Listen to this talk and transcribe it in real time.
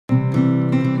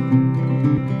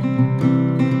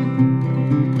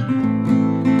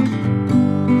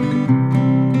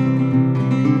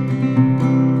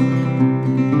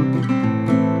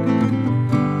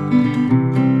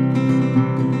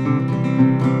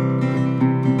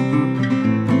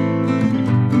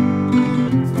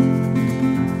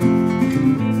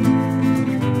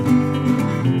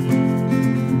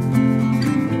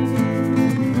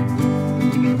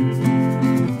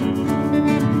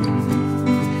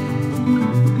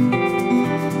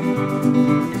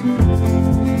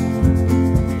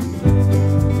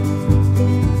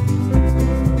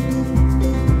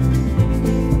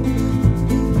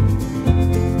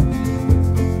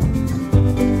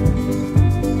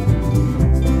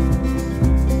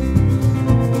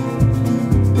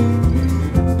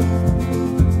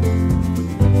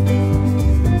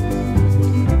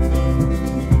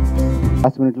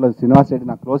మినిట్లో శ్రీనివాస్ రెడ్డి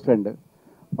నా close friend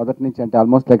మొదటి నుంచి, అంటే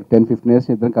ఆల్మోస్ట్ లైక్ 10-15 years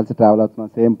ఇద్దరం కలిసి ట్రావెల్ అవుతున్నాం.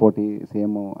 సేమ్ పోటీ,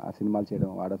 సేమ్ ఆ సినిమాలు చేయడం,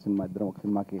 వాడ సినిమా, ఇద్దరం ఒక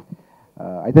సినిమాకి.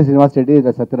 అయితే శ్రీనివాస్ రెడ్డి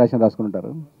సత్యరాశన్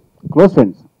రాసుకుంటారు, క్లోజ్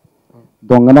ఫ్రెండ్స్.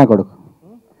 దొంగనా కొడుకు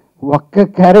ఒక్క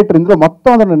క్యారెక్టర్ ఇందులో మొత్తం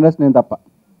అందరూ ఇండస్ట్రీ నేను తప్ప.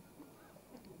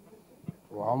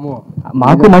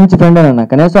 మాకు మంచి ఫ్రెండ్ అన్న,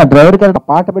 కనీసం ఆ డ్రైవర్ క్యారెక్టర్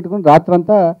పాట పెట్టుకుని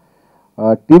రాత్రంతా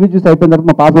టీవీ చూసి అయిపోయిన తర్వాత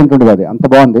మా పాప వింటుండేది, అది అంత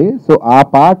బాగుంది. సో ఆ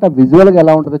పాట విజువల్గా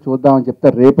ఎలా ఉంటుందో చూద్దామని చెప్తే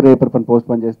రేపు పని పోస్ట్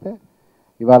పోన్ చేస్తే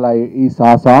ఇవాళ ఈ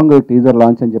సాంగ్ టీజర్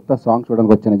లాంచ్ అని చెప్తే సాంగ్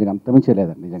చూడడానికి వచ్చాను. నిజంగా అంతమించే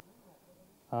లేదండి నిజంగా.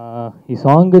 ఈ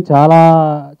సాంగ్ చాలా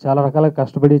చాలా రకాలుగా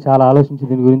కష్టపడి చాలా ఆలోచించి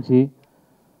దీని గురించి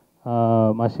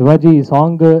మా శివాజీ ఈ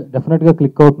సాంగ్ డెఫినెట్గా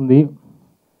క్లిక్ అవుతుంది.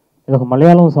 ఇది ఒక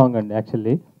మలయాళం సాంగ్ అండి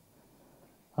యాక్చువల్లీ.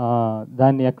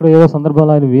 దాన్ని ఎక్కడో ఏదో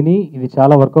సందర్భంలో ఆయన విని ఇది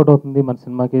చాలా వర్కౌట్ అవుతుంది మన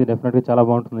సినిమాకి, ఇది డెఫినెట్గా చాలా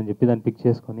బాగుంటుందని చెప్పి దాన్ని పిక్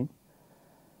చేసుకొని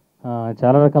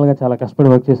చాలా రకాలుగా చాలా కష్టపడి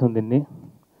వర్క్ చేసాం దీన్ని.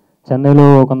 చెన్నైలో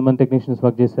కొంతమంది టెక్నీషియన్స్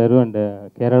వర్క్ చేశారు, అండ్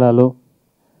కేరళలో,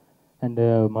 అండ్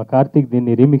మా కార్తీక్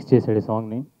దీన్ని రీమిక్స్ చేశాడు ఈ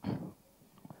సాంగ్ని.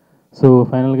 సో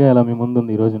ఫైనల్గా ఇలా మీ ముందు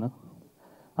ఉంది ఈ రోజున.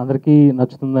 అందరికీ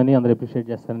నచ్చుతుందని, అందరూ అప్రిషియేట్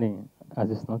చేస్తారని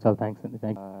ఆశిస్తున్నాం. చాలా థ్యాంక్స్ అండి.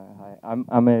 Thank you.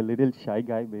 I'm a little shy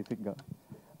guy basically.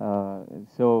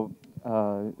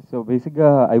 So basically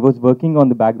I was working on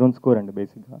the background score and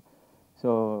basically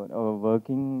so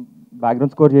working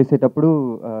background score చేసేటప్పుడు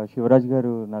శివరాజ్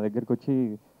గారు నా దగ్గరికి వచ్చి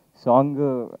సాంగ్,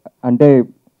 అంటే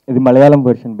ఇది మలయాళం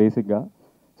వెర్షన్ బేసిక్గా,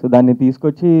 సో దాన్ని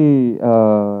తీసుకొచ్చి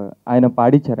ఆయన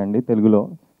పాడించారండి తెలుగులో,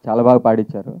 చాలా బాగా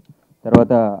పాడించారు.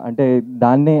 తర్వాత అంటే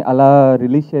దాన్ని అలా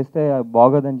రిలీజ్ చేస్తే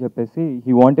బాగోదని చెప్పేసి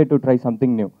he wanted to try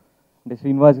something new. అంటే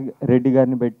శ్రీనివాస్ రెడ్డి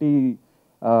గారిని పెట్టి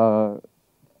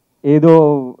ఏదో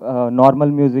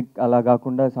నార్మల్ మ్యూజిక్ అలా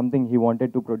కాకుండా something he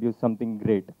wanted to produce something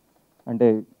great, అంటే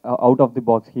out of the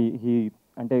box. He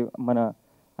అంటే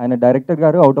ఆయన డైరెక్టర్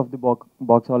గారు అవుట్ ఆఫ్ ది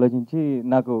బాక్స్ ఆలోచించి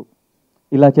నాకు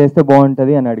ఇలా చేస్తే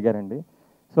బాగుంటుంది అని అడిగారండి.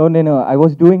 సో నేను I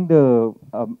was doing the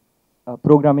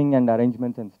programming and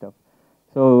arrangements and stuff.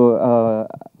 So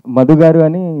Madhu గారు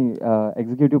అని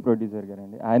ఎగ్జిక్యూటివ్ ప్రొడ్యూసర్ గారు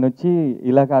అండి, ఆయన వచ్చి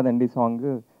ఇలా కాదండి సాంగ్,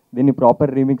 దీన్ని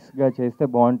ప్రాపర్ రీమిక్స్గా చేస్తే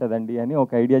బాగుంటుందండి అని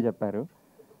ఒక ఐడియా చెప్పారు.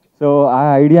 సో ఆ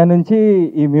ఐడియా నుంచి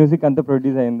ఈ మ్యూజిక్ అంతా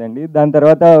ప్రొడ్యూస్ అయిందండి. దాని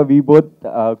తర్వాత వీ బోత్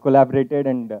కొలాబరేటెడ్,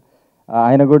 అండ్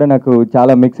ఆయన కూడా నాకు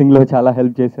చాలా మిక్సింగ్లో చాలా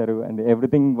హెల్ప్ చేశారు, and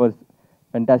everything was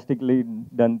fantastically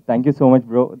done. Thank you so much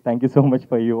bro, thank you so much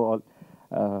for you all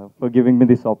for giving me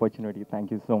this opportunity. Thank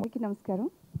you so much. నమస్కారం.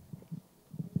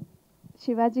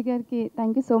 శివాజీ గారికి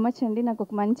thank you so much అండి, నాకు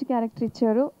ఒక మంచి character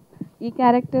ఇచ్చారు. ఈ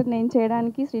character నేను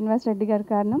చేయడానికి శ్రీనివాస్ రెడ్డి గారి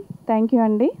కారణం. థ్యాంక్ యూ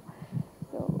అండి.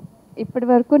 సో ఇప్పటి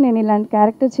వరకు నేను ఇలాంటి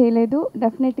క్యారెక్టర్ చేయలేదు,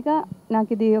 డెఫినెట్గా నాకు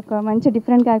ఇది ఒక మంచి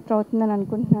డిఫరెంట్ క్యారెక్టర్ అవుతుందని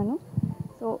అనుకుంటున్నాను.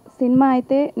 సో సినిమా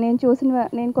అయితే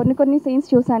నేను కొన్ని సీన్స్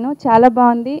చూశాను, చాలా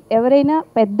బాగుంది. ఎవరైనా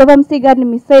పెద్ద వంశీ గారిని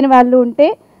మిస్ అయిన వాళ్ళు ఉంటే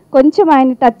కొంచెం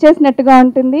ఆయన్ని టచ్ చేసినట్టుగా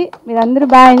ఉంటుంది, మీరందరూ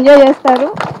బాగా ఎంజాయ్ చేస్తారు.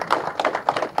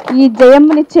 ఈ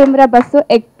జయమ్ము నిశ్చయమ్ము రా బస్సు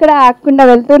ఎక్కడ ఆగకుండా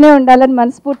వెళ్తూనే ఉండాలని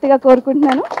మనస్ఫూర్తిగా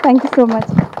కోరుకుంటున్నాను. Thank you so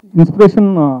much. Inspiration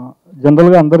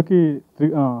జనరల్గా అందరికీ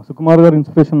సుకుమార్ గారి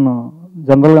ఇన్స్పిరేషన్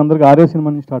జనరల్గా అందరికీ ఆర్య సినిమా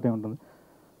నుంచి స్టార్ట్ అయి ఉంటుంది.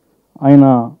 ఆయన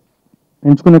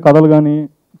ఎంచుకునే కథలు కానీ,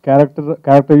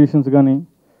 క్యారెక్టరైజేషన్స్ కానీ,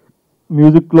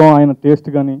 మ్యూజిక్లో ఆయన టేస్ట్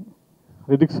కానీ,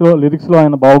 లిరిక్స్లో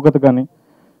ఆయన భావుకత కానీ,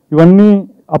 ఇవన్నీ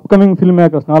అప్కమింగ్ ఫిల్మ్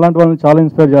మేకర్స్ అలాంటి వాళ్ళని చాలా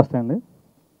ఇన్స్పైర్ చేస్తాయండి.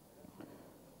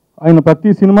 ఆయన ప్రతి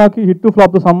సినిమాకి హిట్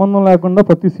ఫ్లాప్తో సంబంధం లేకుండా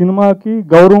ప్రతి సినిమాకి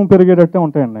గౌరవం పెరిగేటట్టే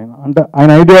ఉంటాయండి ఆయన, అంటే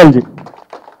ఆయన ఐడియాలజీ.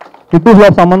 హిట్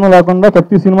ఫ్లాప్ సంబంధం లేకుండా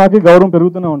ప్రతి సినిమాకి గౌరవం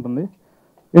పెరుగుతూనే ఉంటుంది.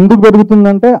 ఎందుకు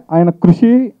పెరుగుతుందంటే ఆయన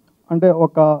కృషి, అంటే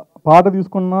ఒక పాట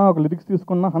తీసుకున్నా, ఒక లిరిక్స్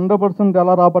తీసుకున్నా 100%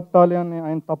 ఎలా రాబట్టాలి అని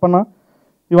ఆయన తపన,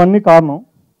 ఇవన్నీ కారణం.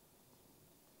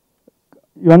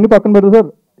 ఇవన్నీ పక్కన పెడితే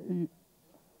సార్,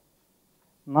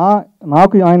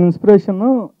 నాకు ఆయన ఇన్స్పిరేషన్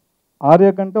ఆర్య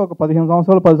కంటే ఒక 15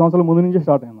 సంవత్సరాలు 10 సంవత్సరాల ముందు నుంచి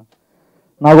స్టార్ట్ అయింది.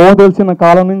 నాకు తెలిసిన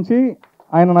కాలం నుంచి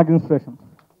ఆయన నాకు ఇన్స్పిరేషన్.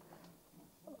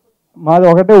 మాది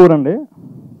ఒకటే ఊరండి,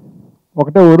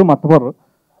 ఒకటే ఊరు, మత్తపర్రు,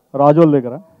 రాజోల్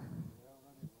దగ్గర.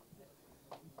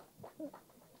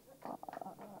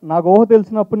 నాకు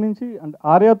తెలిసినప్పటి నుంచి అంటే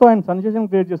ఆర్యతో ఆయన సెన్సేషన్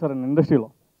క్రియేట్ చేశారండి ఇండస్ట్రీలో.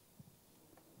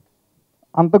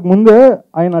 అంతకుముందే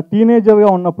ఆయన టీనేజర్గా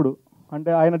ఉన్నప్పుడు,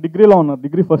 అంటే ఆయన డిగ్రీలో ఉన్నారు,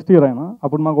 డిగ్రీ ఫస్ట్ ఇయర్ ఆయన.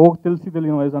 అప్పుడు మాకు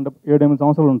తెలియని వయసు, అంటే 7-8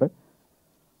 సంవత్సరాలు ఉంటాయి.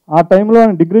 ఆ టైంలో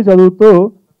ఆయన డిగ్రీ చదువుతూ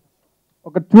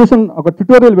ఒక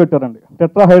ట్యుటోరియల్ పెట్టారండి,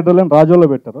 టెట్రాహైడ్రల్ అని రాజోల్లో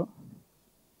పెట్టారు.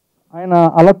 ఆయన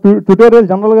అలా ట్యుటోరియల్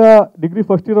జనరల్గా డిగ్రీ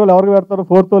ఫస్ట్ ఇయర్ వాళ్ళు ఎవరికి పెడతారు,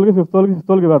 4th వాళ్ళకి, 5th వాళ్ళకి, 6th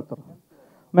వాళ్ళకి పెడతారు,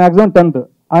 మ్యాక్సిమం 10th.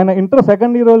 ఆయన ఇంటర్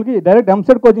సెకండ్ ఇయర్ వాళ్ళకి డైరెక్ట్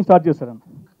ఎంసెట్ కోచింగ్ స్టార్ట్ చేశారండి.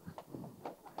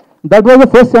 That was the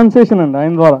first sensation అండి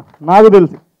ఆయన ద్వారా నాకు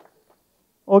తెలిసి.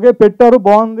 ఓకే పెట్టారు,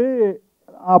 బాగుంది.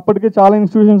 అప్పటికి చాలా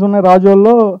ఇన్స్టిట్యూషన్స్ ఉన్నాయి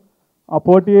రాజోల్లో, ఆ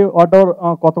పోటీ వాట్ ఎవర్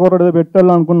కొత్త ఏదో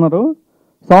పెట్టాలి అనుకున్నారు.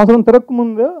 సంవత్సరం తిరగక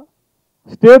ముందు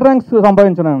స్టేట్ ర్యాంక్స్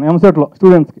సంపాదించాను ఎంసెట్లో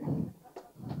స్టూడెంట్స్కి.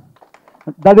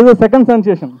 That is the second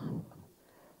sensation.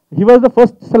 He was the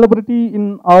first celebrity in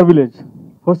our village.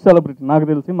 First celebrity నాకు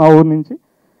తెలిసి మా ఊరు నుంచి.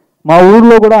 మా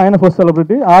ఊర్లో కూడా ఆయన ఫస్ట్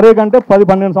సెలబ్రిటీ. ఆర్ఏ కంటే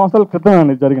 10-12 సంవత్సరాల క్రితం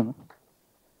అండి జరిగింది.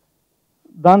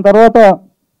 దాని తర్వాత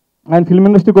ఆయన ఫిల్మ్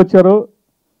ఇండస్ట్రీకి వచ్చారు.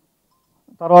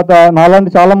 తర్వాత నాలాంటి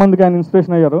చాలామందికి ఆయన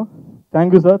ఇన్స్పిరేషన్ అయ్యారు.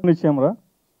 Thank you sir. నిశ్చయం రా.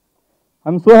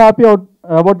 I'm so happy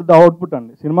about the output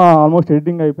అండి. సినిమా ఆల్మోస్ట్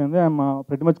ఎడిటింగ్ అయిపోయింది. I'm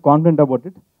pretty much confident about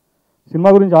it. Cinema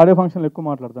గురించి ఆడియో ఫంక్షన్లు ఎక్కువ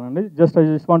మాట్లాడతానండి. I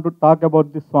just want to talk about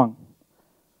this song.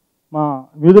 మా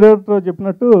మ్యూజిక్ డైరెక్టర్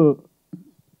చెప్పినట్టు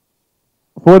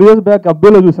 4 years బ్యాక్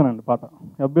అబ్బేలో చూశానండి పాట.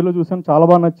 అబ్బేలో చూశాను, చాలా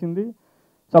బాగా నచ్చింది,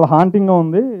 చాలా హాంటింగ్గా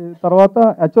ఉంది. తర్వాత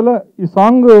యాక్చువల్గా ఈ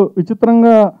సాంగ్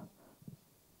విచిత్రంగా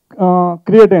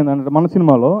క్రియేట్ అయిందండి మన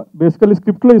సినిమాలో. బేసికల్లీ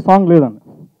స్క్రిప్ట్లో ఈ సాంగ్ లేదండి.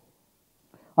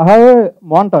 ఐ హ్యావ్ ఏ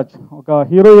మాంటాజ్, ఒక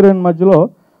హీరో హీరోయిన్ మధ్యలో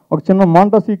ఒక చిన్న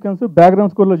మాంటాజ్ సీక్వెన్స్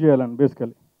బ్యాక్గ్రౌండ్ స్కోర్లో చేయాలండి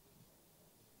బేసికలీ.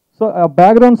 సో ఆ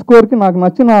బ్యాక్గ్రౌండ్ స్కోర్కి నాకు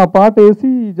నచ్చిన ఆ పాట వేసి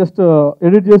జస్ట్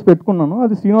ఎడిట్ చేసి పెట్టుకున్నాను.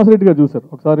 అది శ్రీనివాస్ రెడ్డి గారు చూశారు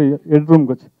ఒకసారి ఎడిట్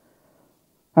రూమ్కి వచ్చి.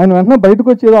 ఆయన వెంటనే బయటకు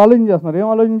వచ్చి ఏదో ఆలోచించేస్తున్నారు. ఏం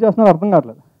ఆలోచించేస్తున్నారు అర్థం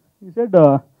కావట్లేదు. ఈ సెడ్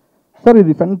సార్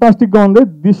ఇది ఫెంటాస్టిక్గా ఉంది,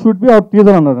 this should be our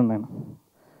teaser అన్నాడండి ఆయన.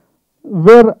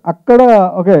 అక్కడ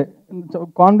ఓకే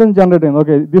కాన్ఫిడెన్స్ జనరేట్ అయింది,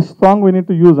 okay this song we need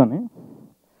to use అని.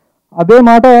 అదే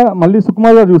మాట మళ్ళీ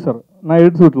సుకుమార్ గారు చూశారు నా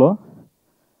ఎడిట్ షూట్లో.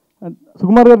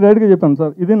 సుకుమార్ గారు డైరెక్ట్గా చెప్పాను,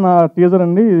 సార్ ఇది నా టీజర్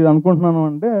అండి, ఇది అనుకుంటున్నాను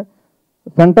అంటే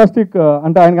ఫెంటాస్టిక్.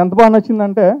 అంటే ఆయనకి ఎంత బాగా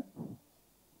నచ్చిందంటే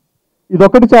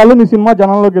ఇదొక్కటి చాలు నీ సినిమా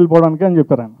జనంలోకి వెళ్ళిపోవడానికి అని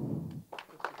చెప్పారు ఆయన.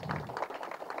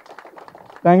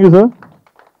 Thank you sir.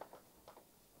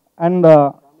 అండ్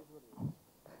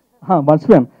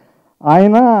మర్చిపోయాను,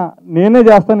 ఆయన నేనే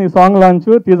చేస్తాను ఈ సాంగ్ లాంచ్,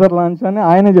 టీజర్ లాంచ్ అని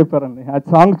ఆయనే చెప్పారండి ఆ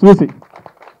సాంగ్ చూసి.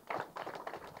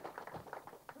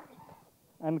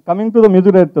 And coming to the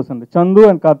music directors అండి, చందు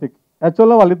అండ్ కార్తిక్.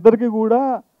 యాక్చువల్గా వాళ్ళిద్దరికీ కూడా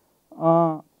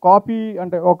కాపీ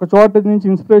అంటే ఒక చోట నుంచి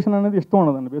ఇన్స్పిరేషన్ అనేది ఇష్టం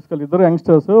ఉండదండి. బేసికల్ ఇద్దరు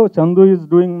youngsters. Chandu is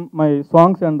doing my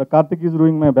songs and Karthik is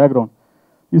doing my background.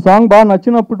 ఈ సాంగ్ బాగా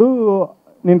నచ్చినప్పుడు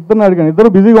నేను ఇద్దరిని అడిగాను. ఇద్దరు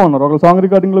బిజీగా ఉన్నారు, ఒక సాంగ్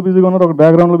రికార్డింగ్లో బిజీగా ఉన్నారు, ఒక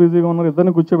బ్యాక్గ్రౌండ్లో బిజీగా ఉన్నారు.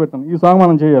 ఇద్దరిని కూర్చోబెట్టాను, ఈ సాంగ్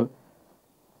మనం చేయాలి.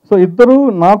 సో ఇద్దరు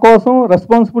నా కోసం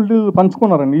రెస్పాన్సిబిలిటీలు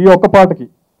పంచుకున్నారండి ఈ ఒక్క పాటకి.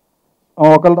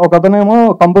 ఒక అతనేమో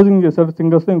కంపోజింగ్ చేశాడు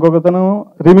సింగర్స్, ఇంకొక అతనేమో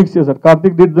రీమిక్స్ చేశాడు.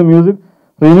 Karthik did the music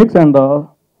remix and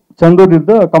Chandu did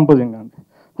the composing అండి.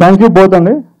 థ్యాంక్ యూ బోత్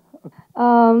అండి.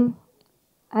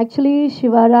 యాక్చువల్లీ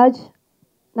శివరాజ్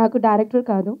నాకు డైరెక్టర్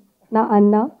కాదు, నా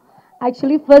అన్న.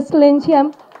 యాక్చువల్లీ ఫస్ట్ నుంచి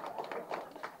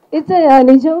ఇట్స్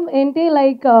నిజం ఏంటి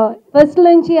లైక్ ఫస్ట్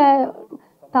నుంచి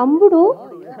తమ్ముడు,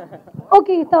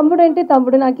 ఓకే తమ్ముడు అంటే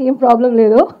తమ్ముడు, నాకు ఏం ప్రాబ్లం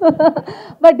లేదు.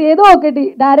 బట్ ఏదో ఒకటి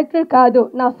డైరెక్టర్ కాదు,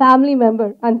 నా ఫ్యామిలీ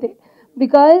మెంబర్ అంతే.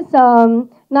 బికాస్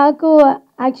నాకు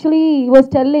యాక్చువల్లీ వాజ్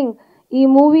టెల్లింగ్ ఈ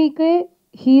మూవీకి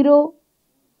హీరో,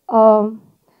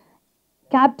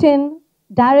 క్యాప్టెన్,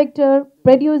 డైరెక్టర్,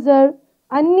 ప్రొడ్యూసర్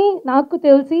అన్నీ నాకు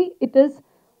తెలిసి ఇట్ ఈస్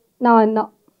నా అన్న.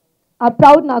 ఆ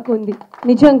ప్రౌడ్ నాకు ఉంది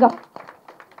నిజంగా.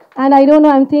 And I don't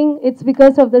know, I'm thinking it's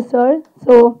because of the sir.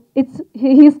 So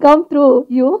he's come through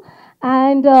you.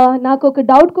 And నాకు ఒక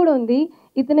డౌట్ కూడా ఉంది.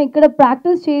 ఇతను ఇక్కడ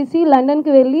ప్రాక్టీస్ చేసి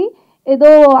లండన్కి వెళ్ళి ఏదో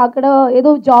అక్కడ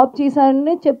ఏదో జాబ్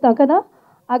చేశారని చెప్తాం కదా,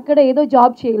 అక్కడ ఏదో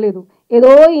జాబ్ చేయలేదు,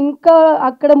 ఏదో ఇంకా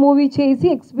అక్కడ మూవీ చేసి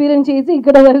ఎక్స్పీరియన్స్ చేసి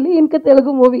ఇక్కడ వెళ్ళి ఇంకా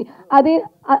తెలుగు మూవీ అదే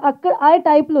అక్కడ ఆ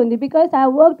టైప్లో ఉంది. బికాస్ ఐ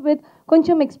వర్క్డ్ విత్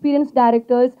కొంచెం experience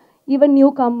directors, even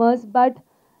new comers. But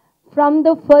from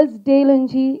the first day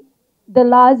నుంచి the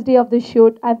last day of the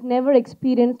shoot, I've never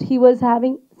experienced he was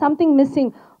having something missing.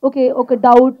 Okay, oka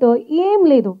doubt em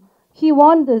ledu, he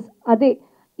want this ade.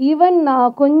 Even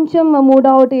koncham mood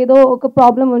out edo oka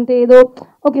problem unte edo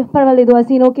okay parvaledu a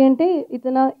scene okay ante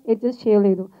itana adjust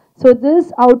cheyaledu. So this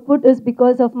output is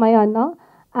because of my anna.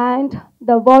 And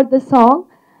about the song,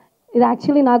 it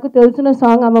actually naku telusuna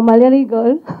song, I'm a Malayali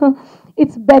girl.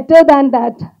 It's better than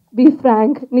that, be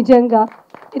frank, nijanga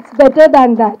it's better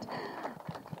than that.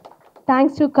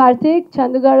 Thanks to Karthik,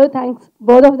 Chandugaru, thanks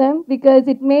both of them, because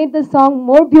it made the song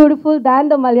more beautiful than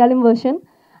the Malayalam version.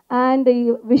 And the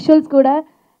visuals kuda.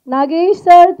 Nagesh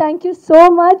sir, thank you so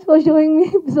much for showing me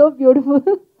so beautiful.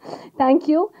 Thank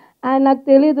you. And నాకు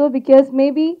తెలియదు because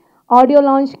maybe audio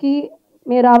launch ki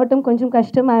మీరు రావటం కొంచెం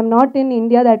కష్టం. I am not in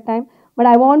India that time, but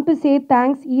I want to say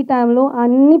thanks ఈ టైంలో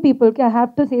అన్ని పీపుల్కి. I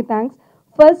have to say thanks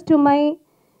first to my,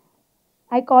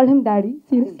 I call him daddy,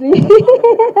 seriously.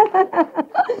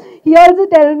 He also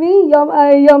tell me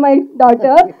you're my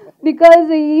daughter, because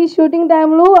he shooting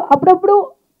time lo appudu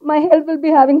my health will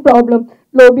be having problem,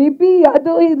 low bp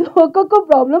ado idu okko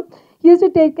problem. He used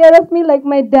to take care of me like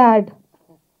my dad.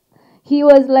 He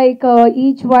was like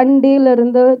each one day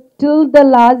till the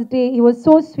last day he was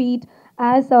so sweet.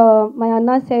 as my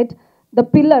Anna said, the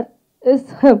pillar is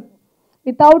him.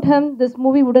 Without him, this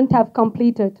movie wouldn't have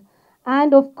completed. And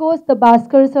of course, the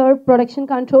Bhaskar sir, production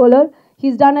controller,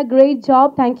 he's done a great job.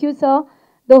 Thank you, sir.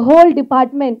 The whole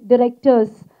department, directors,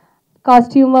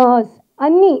 costumers,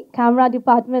 Anni camera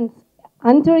departments,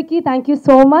 Anturiki, thank you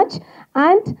so much.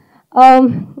 And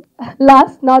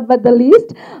last not but the least,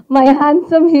 my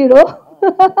handsome hero,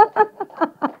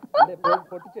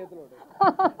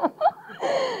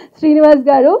 Srinivas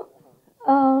Garu.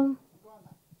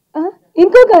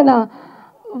 ఇంకొకనా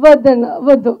వద్దన్న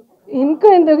వద్దు ఇంకో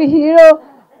ఎందుకు hero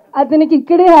అతనికి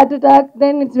ఇక్కడే heart attack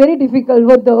then it's very difficult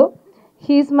వద్దు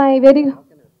he's my very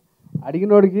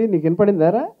అడిగినోడికి నీకు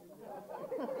వినపడిందారా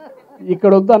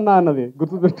ఇక్కడ వద్దు అన్నా అన్నది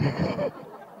గుర్తుపెట్టు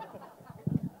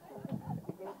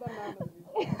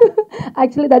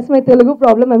actually that's my Telugu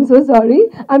problem. I'm so sorry.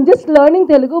 I'm just learning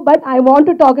Telugu, but I want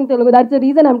to talk in Telugu. That's the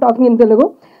reason I'm talking in Telugu.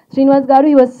 Srinivas Garu,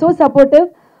 he was so supportive.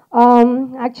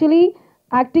 Actually,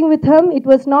 acting with him, it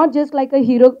was not just like a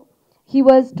hero. He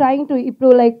was trying to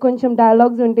improve, like koncham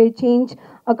dialogues unte change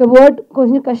a word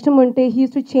koncham kashtam unte. He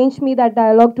used to change me that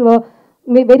dialogue to a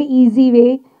very easy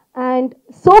way and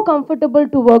so comfortable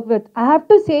to work with. I have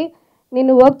to say,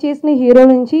 నేను work చేసిన hero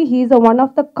నుంచి he's one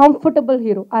of the comfortable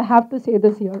hero. I have to say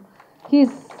this here.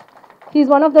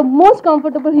 He's one of the most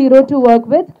comfortable hero to work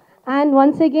with. And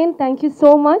once again thank you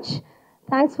so much.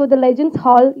 Thanks for the legends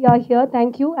hall you're here.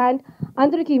 Thank you. And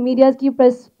అందరికీ మీడియాస్కి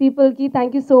press పీపుల్కి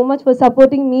thank you so much for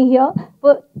supporting me here.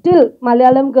 For still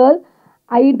Malayalam girl,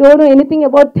 I don't know anything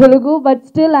about Telugu, but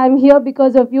still I'm here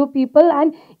because of you people. And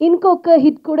ఇంకొక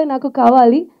hit కూడా నాకు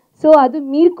కావాలి. So అది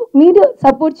మీరు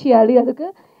support చేయాలి. అదొక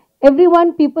everyone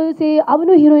people say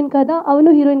avunu heroine kada,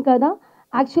 avunu heroine kada.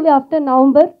 Actually after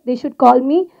November they should call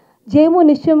me Jayammu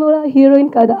Nischayammu Raa heroine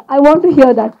kada. I want to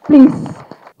hear that please.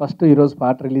 First ఈరోజు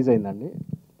పాట release అయిందండి.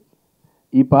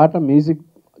 ఈ పాట music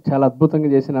చాలా అద్భుతంగా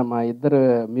చేసిన మా ఇద్దరు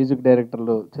మ్యూజిక్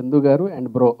డైరెక్టర్లు చందు గారు and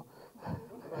bro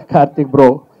Karthik bro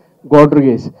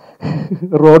రోడ్రిగేష్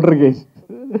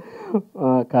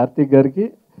Karthik గారికి.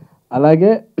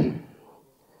 అలాగే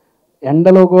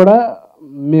ఎండలో కూడా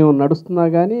మేము నడుస్తున్నా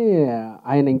కానీ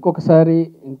ఆయన ఇంకొకసారి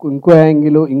ఇంకో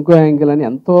యాంగిల్ అని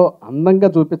ఎంతో అందంగా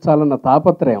చూపించాలన్న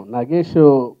తాపత్రయం. నాగేష్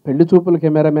పెళ్లి చూపుల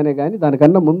కెమెరామెనే కానీ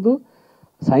దానికన్నా ముందు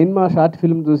సైన్మా షార్ట్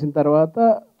ఫిల్మ్ చూసిన తర్వాత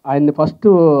ఆయన్ని ఫస్ట్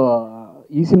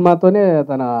ఈ సినిమాతోనే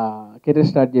తన కెరీర్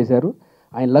స్టార్ట్ చేశారు.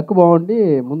 ఆయన లక్ బాగుండి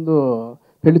ముందు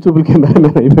పెళ్లి చూపుల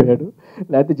కెమెరామెన్ అయిపోయాడు,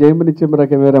 లేకపోతే జయమ్ము నిశ్చయమ్ము రా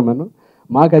కెమెరామెన్.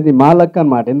 మాకు అది మా లక్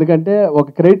అనమాట. ఎందుకంటే ఒక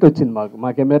క్రెడిట్ వచ్చింది మాకు, మా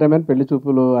కెమెరామెన్ పెళ్లి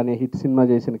చూపులు అనే హిట్ సినిమా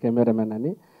చేసిన కెమెరామెన్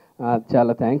అని.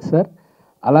 చాలా థ్యాంక్స్ సార్.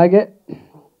 అలాగే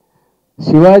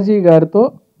శివాజీ గారికి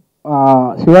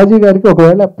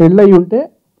ఒకవేళ పెళ్ళయి ఉంటే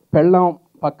పెళ్ళం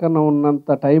పక్కన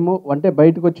ఉన్నంత టైము అంటే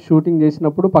బయటకు వచ్చి షూటింగ్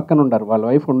చేసినప్పుడు పక్కన ఉండరు, వాళ్ళ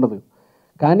వైఫ్ ఉండదు.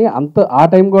 కానీ ఆ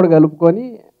టైం కూడా కలుపుకొని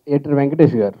ఎటర్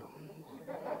వెంకటేష్ గారు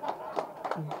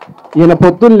ఈయన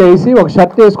పొద్దున్న లేచి ఒక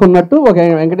షర్ట్ వేసుకున్నట్టు ఒక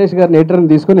వెంకటేష్ గారిని ఎటర్ని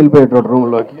తీసుకొని వెళ్ళిపోయేటోడు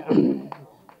రూమ్లోకి.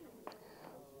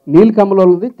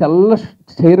 నీలకమలది తెల్ల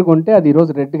చైర్ కొంటే అది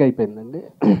ఈరోజు రెడ్గా అయిపోయిందండి.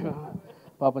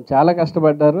 పాపం చాలా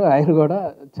కష్టపడ్డారు ఆయన కూడా.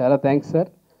 చాలా థ్యాంక్స్ సార్.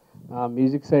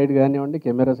 మ్యూజిక్ సైడ్ కానివ్వండి,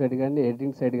 కెమెరా సైడ్ కానివ్వండి,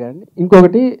 ఎడిటింగ్ సైడ్ కానివ్వండి.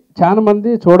 ఇంకొకటి చాలా మంది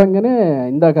చూడంగానే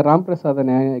ఇందాక రాంప్రసాద్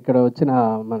అని ఇక్కడ వచ్చిన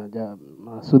మన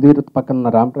సుధీర్ పక్కన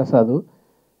ఉన్న రాంప్రసాద్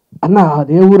అన్న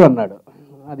అదే ఊరు అన్నాడు.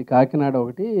 అది కాకినాడ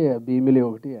ఒకటి, భీమిలి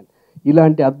ఒకటి అని.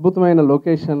 ఇలాంటి అద్భుతమైన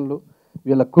లొకేషన్లు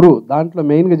వీళ్ళ క్రూ. దాంట్లో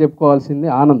మెయిన్గా చెప్పుకోవాల్సింది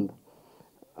ఆనంద్.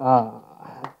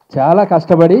 చాలా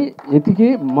కష్టపడి ఎతికి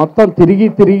మొత్తం తిరిగి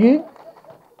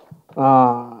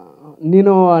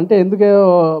నేను అంటే ఎందుకే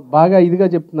బాగా ఇదిగా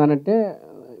చెప్తున్నానంటే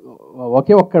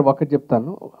ఒక్కటి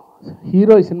చెప్తాను.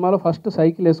 హీరో ఈ సినిమాలో ఫస్ట్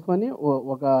సైకిల్ వేసుకొని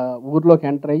ఒక ఊర్లోకి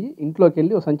ఎంటర్ అయ్యి ఇంట్లోకి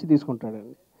వెళ్ళి ఒక సంచి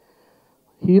తీసుకుంటాడండి.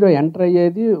 హీరో ఎంటర్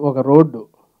అయ్యేది ఒక రోడ్డు,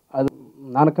 అది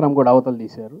నానక్రామ్ కూడా అవతలు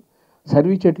తీశారు.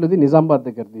 సర్వీ చెట్లుది నిజామాబాద్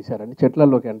దగ్గర తీశారండి,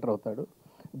 చెట్లలోకి ఎంటర్ అవుతాడు.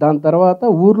 దాని తర్వాత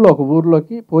ఒక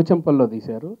ఊర్లోకి పోచంపల్లో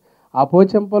తీశారు. ఆ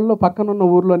పోచంపల్లో పక్కనున్న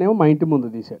ఊర్లోనేమో మా ఇంటి ముందు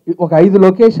తీశారు. ఒక 5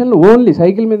 లొకేషన్లు ఓన్లీ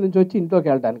సైకిల్ మీద నుంచి వచ్చి ఇంట్లోకి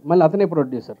వెళ్ళడానికి. మళ్ళీ అతనే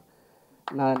ప్రొడ్యూసర్.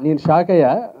 నేను షాక్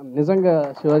అయ్యా నిజంగా.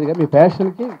 శివాజీ గారు మీ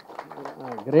ప్యాషన్కి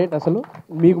గ్రేట్. అసలు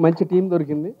మీకు మంచి టీం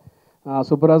దొరికింది.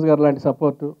 సుబ్బరాజు గారు లాంటి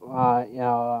సపోర్టు,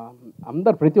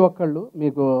 అందరు ప్రతి ఒక్కళ్ళు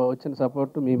మీకు వచ్చిన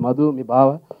సపోర్టు, మీ మధు, మీ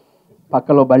బావ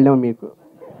పక్కలో బళ్ళెం మీకు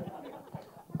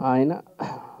ఆయన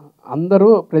అందరూ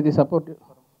ప్రతి సపోర్ట్.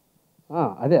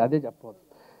 అదే చెప్పవచ్చు.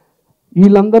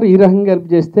 వీళ్ళందరూ ఈ రకంగా హెల్ప్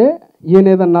చేస్తే ఈయన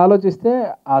ఏదన్నా ఆలోచిస్తే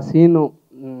ఆ సీను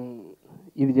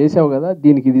ఇది చేసావు కదా,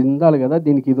 దీనికి ఇది ఉండాలి కదా,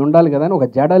 దీనికి ఇది ఉండాలి కదా అని ఒక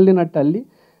జడల్లినట్టు అల్లి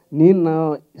నేను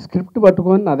స్క్రిప్ట్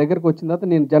పట్టుకొని నా దగ్గరకు వచ్చిన తర్వాత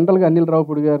నేను జనరల్గా అనిల్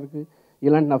రావుపూడి గారికి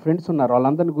ఇలాంటి నా ఫ్రెండ్స్ ఉన్నారు,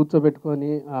 వాళ్ళందరినీ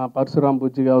కూర్చోబెట్టుకొని పరశురాం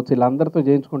బుజ్జి కావచ్చు వీళ్ళందరితో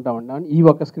చేయించుకుంటా ఉన్నాను. ఈ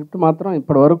ఒక్క స్క్రిప్ట్ మాత్రం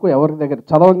ఇప్పటివరకు ఎవరి దగ్గర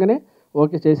చదవగానే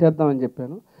ఓకే చేసేద్దామని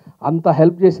చెప్పాను. అంత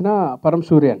హెల్ప్ చేసిన పరం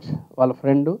సూర్యాన్ష్ వాళ్ళ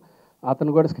ఫ్రెండు,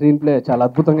 అతను కూడా స్క్రీన్ ప్లే చాలా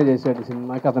అద్భుతంగా చేశాడు ఈ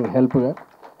సినిమాకి, అతనికి హెల్ప్గా.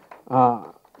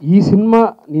 ఈ సినిమా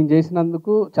నేను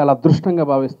చేసినందుకు చాలా అదృష్టంగా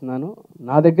భావిస్తున్నాను.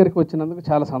 నా దగ్గరికి వచ్చినందుకు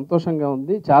చాలా సంతోషంగా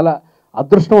ఉంది. చాలా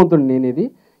అదృష్టవంతుడు నేను.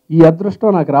 ఈ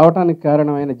అదృష్టం నాకు రావడానికి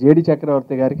కారణమైన జేడి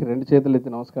చక్రవర్తి గారికి 2 చేతులు ఎత్తి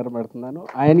నమస్కారం పెడుతున్నాను.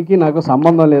 ఆయనకి నాకు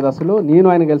సంబంధం లేదు, అసలు నేను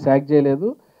ఆయన కలిసి యాక్ట్ చేయలేదు.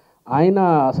 ఆయన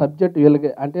సబ్జెక్ట్ వీళ్ళకి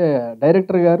అంటే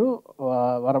డైరెక్టర్ గారు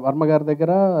వర్మ గారి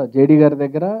దగ్గర, జేడి గారి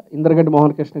దగ్గర, ఇంద్రగంటి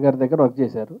మోహన్ కృష్ణ గారి దగ్గర వర్క్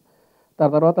చేశారు.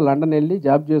 తర్వాత లండన్ వెళ్ళి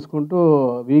జాబ్ చేసుకుంటూ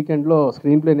వీకెండ్లో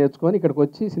స్క్రీన్ ప్లే నేర్చుకొని ఇక్కడికి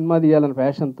వచ్చి సినిమా తీయాలని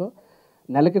ఫ్యాషన్తో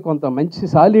నెలకి కొంత మంచి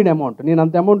సాలిడ్ అమౌంట్, నేను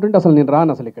అంత అమౌంట్ ఉంటే అసలు నేను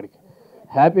రాను అసలు ఇక్కడికి,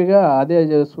 హ్యాపీగా అదే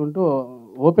చేసుకుంటూ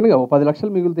ఓపెన్గా 10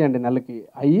 లక్షలు మిగులుతాయండి నెలకి.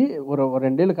 అయ్యి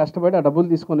 2 ఏళ్ళు కష్టపడి ఆ డబ్బులు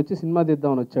తీసుకొని వచ్చి సినిమా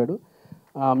తీద్దామని వచ్చాడు.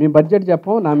 మేము బడ్జెట్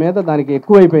చెప్పాం, నా మీద దానికి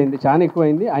ఎక్కువ అయిపోయింది, చాలా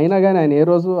ఎక్కువైంది. అయినా కానీ ఆయన ఏ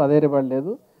రోజు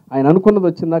అధైర్యపడలేదు. ఆయన అనుకున్నది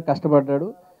వచ్చిందా కష్టపడ్డాడు.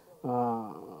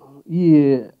 ఈ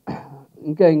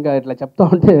ఇంకా ఇట్లా చెప్తా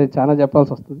ఉంటే చాలా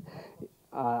చెప్పాల్సి వస్తుంది.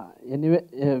 ఎనీవే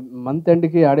మంత్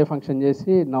ఎండ్కి ఆడియో ఫంక్షన్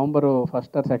చేసి November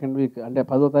 1st or 2nd week అంటే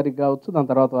 10వ తారీఖు కావచ్చు, దాని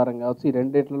తర్వాత వారం కావచ్చు, ఈ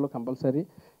 2 డేట్లలో కంపల్సరీ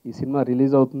ఈ సినిమా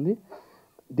రిలీజ్ అవుతుంది.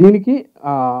 దీనికి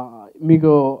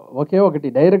మీకు ఒకే ఒకటి,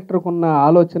 డైరెక్టర్కు ఉన్న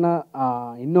ఆలోచన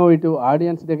ఇన్నోవేటివ్,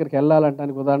 ఆడియన్స్ దగ్గరికి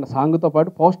వెళ్ళాలంటానికి ఉదాహరణ సాంగ్తో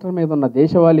పాటు పోస్టర్ మీద ఉన్న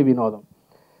దేశవాళీ వినోదం,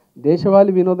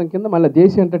 దేశవాళీ వినోదం కింద మళ్ళీ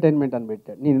దేశీ ఎంటర్టైన్మెంట్ అని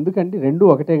పెట్టాడు. నేను ఎందుకంటే 2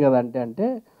 ఒకటే కదా అంటే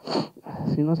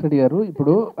శ్రీనివాస్ రెడ్డి గారు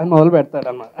ఇప్పుడు అని మొదలు పెడతాడు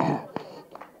అన్నమాట.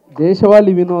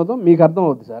 దేశవాళీ వినోదం మీకు అర్థం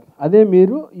అవుతుంది సార్, అదే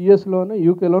మీరు యూఎస్లోనో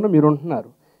యూకేలోనో మీరు ఉంటున్నారు,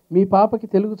 మీ పాపకి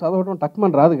తెలుగు చదవడం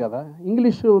టక్మని రాదు కదా,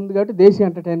 ఇంగ్లీష్ ఉంది కాబట్టి దేశీ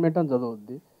ఎంటర్టైన్మెంట్ అని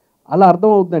చదవద్ది, అలా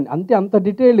అర్థం అవుతుందండి. అంత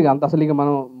డీటెయిల్డ్గా అంత అసలు ఇక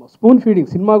మనం స్పూన్ ఫీడింగ్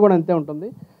సినిమా కూడా అంతే ఉంటుంది.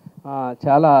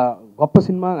 చాలా గొప్ప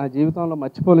సినిమా, నా జీవితంలో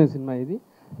మర్చిపోలేని సినిమా ఇది.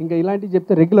 ఇంకా ఇలాంటివి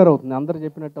చెప్తే రెగ్యులర్ అవుతుంది, అందరు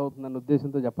చెప్పినట్టు అవుతుంది అన్న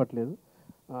ఉద్దేశంతో చెప్పట్లేదు.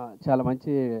 చాలా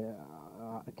మంచి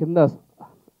కింద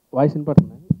వాయిస్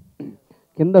వినపడుతుంది,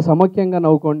 కింద సమైక్యంగా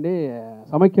నవ్వుకోండి,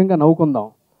 సమైక్యంగా నవ్వుకుందాం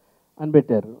అని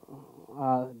పెట్టారు.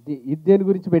 ఇది దేని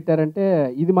గురించి పెట్టారంటే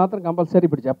ఇది మాత్రం కంపల్సరీ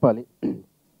ఇప్పుడు చెప్పాలి.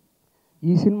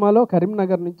 ఈ సినిమాలో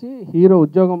కరీంనగర్ నుంచి హీరో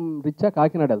ఉద్యోగం రీత్యా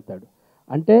కాకినాడ వెళ్తాడు.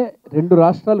 అంటే 2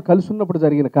 రాష్ట్రాలు కలిసి ఉన్నప్పుడు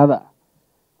జరిగిన కథ.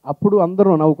 అప్పుడు అందరూ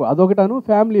అదొకటను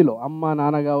ఫ్యామిలీలో అమ్మ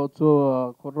నాన్న కావచ్చు,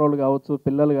 కుర్రోళ్ళు కావచ్చు,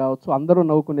 పిల్లలు కావచ్చు, అందరూ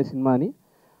నవ్వుకునే సినిమాని.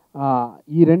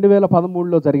 ఈ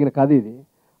 2013లో జరిగిన కథ ఇది.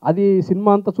 అది సినిమా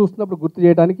అంతా చూస్తున్నప్పుడు గుర్తు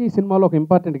చేయడానికి ఈ సినిమాలో ఒక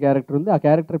ఇంపార్టెంట్ క్యారెక్టర్ ఉంది. ఆ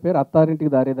క్యారెక్టర్ పేరు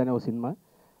అత్తారింటికి దారేదనే ఒక సినిమా.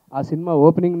 ఆ సినిమా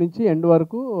ఓపెనింగ్ నుంచి ఎండ్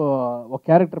వరకు ఒక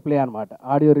క్యారెక్టర్ ప్లే అనమాట.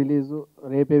 ఆడియో రిలీజు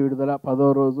రేపే విడుదల, 10వ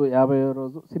రోజు, 50వ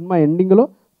రోజు, సినిమా ఎండింగ్లో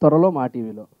త్వరలో మా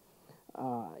టీవీలో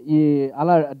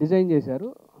అలా డిజైన్ చేశారు.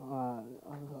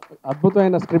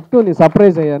 అద్భుతమైన స్క్రిప్ట్, నేను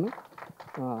సర్ప్రైజ్ అయ్యాను.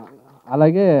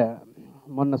 అలాగే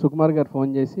మొన్న సుకుమార్ గారు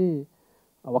ఫోన్ చేసి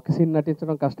ఒక్క సీన్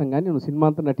నటించడం కష్టం కానీ నువ్వు సినిమా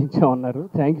అంతా నటించావు అన్నారు.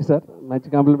 థ్యాంక్ యూ సార్, మంచి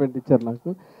కాంప్లిమెంట్ ఇచ్చారు నాకు,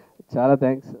 చాలా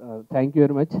thanks. Thank you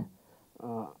very much.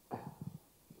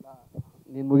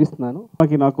 నేను ముగిస్తున్నాను.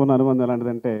 నాకున్న అనుబంధం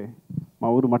ఎలాంటిదంటే మా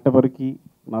ఊరు మట్టపరికి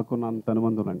నాకున్న అంత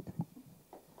అనుబంధం లాంటిది.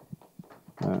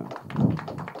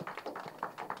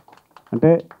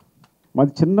 అంటే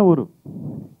మాది చిన్న ఊరు.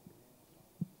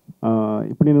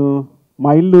 ఇప్పుడు నేను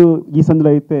మా ఇల్లు ఈ సందులో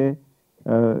అయితే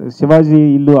శివాజీ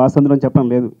ఇల్లు ఆ సందులో అని చెప్పడం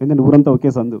లేదు, ఎందుకంటే ఊరంతా ఒకే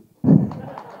సందు,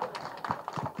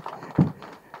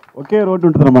 ఒకే రోడ్డు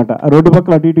ఉంటుంది అనమాట. ఆ రోడ్డు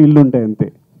పక్కల అటు ఇటు ఇల్లు ఉంటాయి అంతే,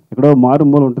 ఎక్కడో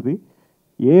మారుమూల ఉంటుంది.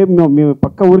 మేము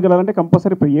పక్క ఊరికి వెళ్ళాలంటే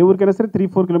కంపల్సరీ ఏ ఊరికైనా సరే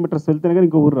 3-4 కిలోమీటర్స్ వెళ్తేనే కానీ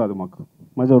ఇంకో ఊరు రాదు, మాకు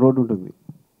మధ్య రోడ్డు ఉంటుంది.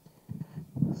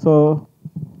 సో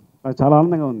అది చాలా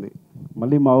ఆనందంగా ఉంది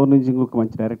మళ్ళీ మా ఊరు నుంచి ఇంకొక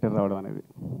మంచి డైరెక్టర్ రావడం అనేది.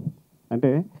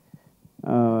 అంటే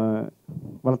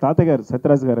వాళ్ళ తాతయ్య గారు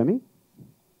సత్యరాజ్ గారు అని,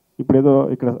 ఇప్పుడు ఏదో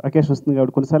ఇక్కడ అకేషన్ వస్తుంది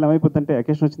కాబట్టి కొన్నిసార్లు ఏమైపోతుందంటే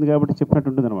అకేషన్ వచ్చింది కాబట్టి చెప్పినట్టు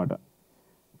ఉంటుంది అనమాట.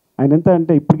 ఆయన ఎంత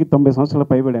అంటే ఇప్పటికి 90 సంవత్సరాల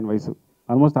పైబడి ఆయన వయసు.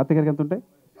 ఆల్మోస్ట్ తాతయ్య గారికి ఎంత ఉంటాయి,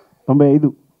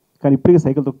 95. కానీ ఇప్పటికీ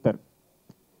సైకిల్ తొక్కుతారు,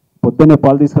 పొద్దున్నే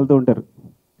పాలు తీసుకెళ్తూ ఉంటారు.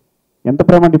 ఎంత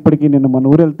ప్రేమ అంటే ఇప్పటికీ నిన్న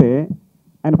మన ఊరు వెళ్తే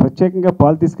ఆయన ప్రత్యేకంగా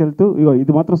పాలు తీసుకెళ్తూ ఇగో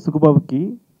ఇది మాత్రం సుఖబాబుకి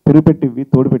పెరుగు పెట్టివి,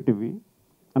 తోడు పెట్టివి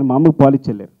అని మా అమ్మకి పాలు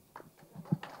ఇచ్చెళ్ళారు.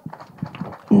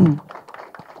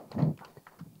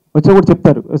 వచ్చా కూడా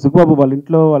చెప్తారు, సుఖబాబు వాళ్ళ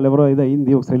ఇంట్లో వాళ్ళు ఎవరో ఏదో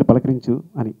అయింది, ఒకసారి వెళ్ళి పలకరించు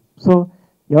అని. సో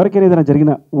ఎవరికైనా ఏదైనా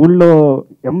జరిగిన ఊళ్ళో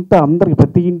ఎంత అందరికి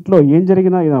ప్రతి ఇంట్లో ఏం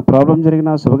జరిగినా, ఏదైనా ప్రాబ్లం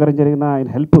జరిగినా, శుభకరం జరిగినా ఆయన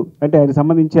హెల్ప్ అంటే ఆయన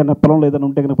సంబంధించి అన్న పొలంలో ఏదైనా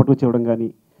ఉంటే కనుక పట్టుకొచ్చి ఇవ్వడం కానీ,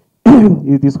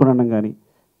 ఇది తీసుకునడం కానీ,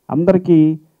 అందరికీ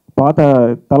పాత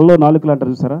తలలో నాలుకలు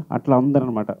అంటారు చూసారా, అట్లా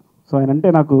అందరనమాట. సో ఆయన అంటే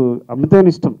నాకు అమితమైన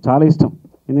ఇష్టం, చాలా ఇష్టం.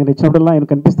 నేను ఇచ్చినప్పుడల్లా ఆయన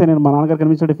కనిపిస్తే నేను మా నాన్నగారు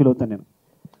కనిపించినట్టే ఫీల్ అవుతాను. నేను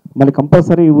మళ్ళీ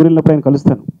కంపల్సరీ ఊరు వెళ్ళినప్పుడు ఆయన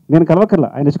కలుస్తాను, నేను కలవకల్లా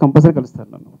ఆయన వచ్చి కంపల్సరీ కలుస్తాను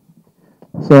నన్ను.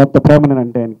 సో అంత ప్రేమ నేను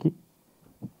అంటే ఆయనకి.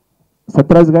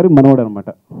 సత్యరాజ్ గారి మనవడు అనమాట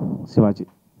శివాజీ.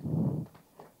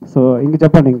 సో ఇంక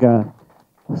చెప్పండి ఇంకా.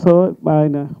 సో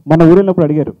ఆయన మన ఊరెళ్ళినప్పుడు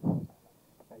అడిగారు,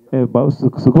 బాబు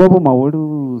సుఖబాబు మా వాడు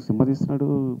సినిమా తీస్తున్నాడు,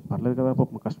 పర్లేదు కదా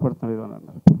పాపం కష్టపడుతున్నాడు ఏదో అని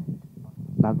అన్నారు.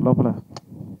 నాకు లోపల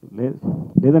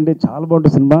లేదండి చాలా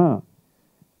బాగుంటుంది సినిమా,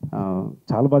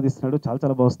 చాలా బాగా తీస్తున్నాడు, చాలా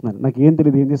చాలా బాగా వస్తున్నాడు. నాకు ఏం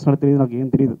తెలియదు, ఏం తీస్తున్నాడో తెలియదు, నాకు ఏం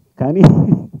తెలియదు. కానీ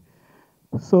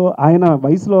సో ఆయన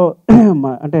వయసులో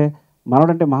అంటే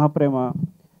మనవడంటే మహాప్రేమ,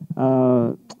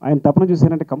 ఆయన తపన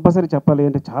చూసానంటే కంపల్సరీ చెప్పాలి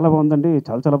అంటే చాలా బాగుందండి,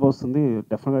 చాలా చాలా బాగుంది,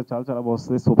 డెఫినెట్గా చాలా చాలా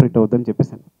బాగుంది, సూపర్ హిట్ అవుద్దని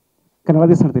చెప్పేసాను. కానీ ఎలా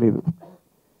తీస్తున్నాడో తెలియదు.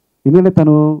 ఎందుకంటే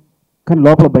తను కానీ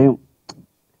లోపల భయం,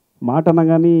 మాట అన్నా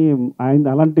కానీ ఆయన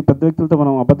అలాంటి పెద్ద వ్యక్తులతో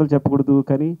మనం అబద్ధాలు చెప్పకూడదు,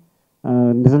 కానీ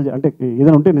నిజం అంటే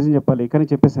ఏదైనా ఉంటే నిజం చెప్పాలి. కానీ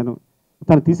చెప్పేశాను.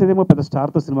 తను తీసేదేమో పెద్ద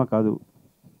స్టార్తో సినిమా కాదు,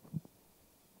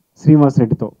 శ్రీనివాస్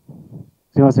రెడ్డి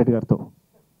గారితో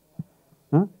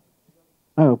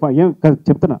ఏం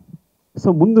చెప్తున్నా. సో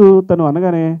ముందు తను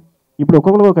అనగానే ఇప్పుడు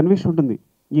ఒక్కొక్కరు కన్విక్షన్ ఉంటుంది.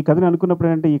 ఈ కథని అనుకున్నప్పుడు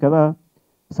ఏంటంటే ఈ కథ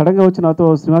సడన్గా వచ్చి నాతో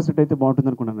శ్రీనివాస్ రెడ్డి అయితే బాగుంటుంది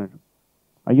అనుకున్నాడు.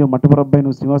 అయ్యో మట్టుపర అబ్బాయి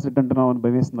నువ్వు శ్రీనివాస్ రెడ్డి అంటున్నావు అని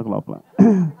భయం వేస్తుంది నాకు లోపల.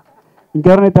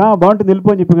 ఇంకెవరైతే బాగుంటుంది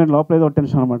వెళ్ళిపో అని చెప్పి కానీ లోపల ఏదో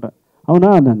టెన్షన్ అనమాట. అవునా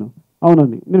అన్నాను.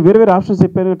 అవునండి, నేను వేరే వేరే ఆప్షన్స్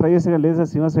చెప్పాను, ట్రై చేసాను, లేదు సార్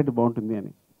శ్రీనివాస్ రెడ్డి బాగుంటుంది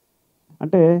అని.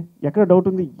 అంటే ఎక్కడ డౌట్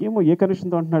ఉంది, ఏమో ఏ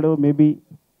కన్విషన్తో అంటున్నాడు, మేబీ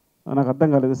నాకు అర్థం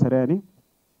కాలేదు. సరే అని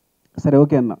సరే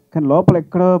ఓకే అన్న. కానీ లోపల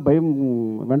ఎక్కడ భయం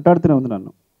వెంటాడుతూనే ఉంది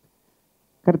నన్ను.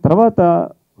 కానీ తర్వాత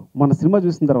మన సినిమా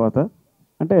చూసిన తర్వాత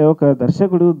అంటే ఒక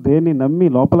దర్శకుడు దేన్ని నమ్మి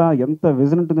లోపల ఎంత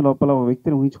విజన్ ఉంటుంది లోపల ఒక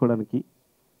వ్యక్తిని ఊహించుకోవడానికి.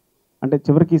 అంటే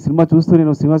చివరికి సినిమా చూస్తూ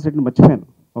నేను శ్రీనివాస్ రెడ్డిని మర్చిపోయాను.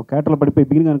 ఒక క్యాటర్లో పడిపోయి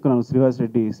బిగినింగ్ అనుకున్నాను శ్రీనివాస్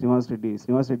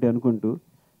రెడ్డి అనుకుంటూ,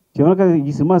 చివరికి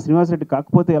ఈ సినిమా శ్రీనివాస్ రెడ్డి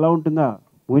కాకపోతే ఎలా ఉంటుందా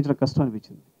ఊహించడం కష్టం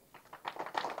అనిపించింది.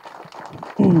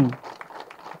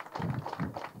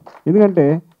 ఎందుకంటే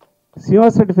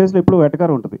శ్రీనివాస్ రెడ్డి ఫేస్లో ఎప్పుడూ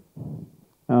ఎటకారం ఉంటుంది,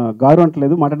 గారు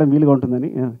అంటలేదు మాట్లాడడం వీలుగా ఉంటుందని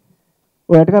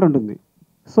ఓ ఎటకారం ఉంటుంది.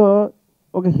 సో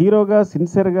ఒక హీరోగా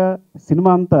సిన్సియర్గా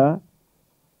సినిమా అంతా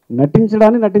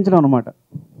నటించడం అనమాట,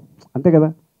 అంతే కదా.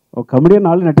 ఒక కమెడియన్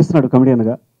ఆల్రెడీ నటిస్తున్నాడు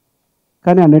కమెడియన్గా,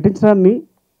 కానీ ఆ నటించడాన్ని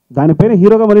దానిపైన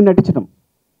హీరోగా మళ్ళీ నటించడం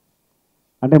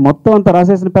అంటే మొత్తం అంతా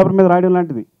రాసేసిన పేపర్ మీద రాయడం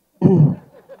లాంటిది.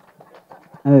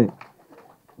 అదే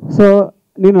సో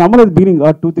నేను నమ్మలేదు బిగినింగ్.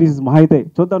 2-3 సీన్స్ మహా అయితే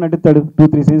చూద్దాం నటిస్తాడు,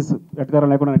 2-3 సీన్స్ ఎటకారం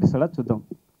లేకుండా నటిస్తాడా చూద్దాం,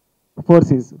 4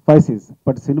 సీన్స్ 5 సీన్స్.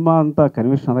 బట్ సినిమా అంతా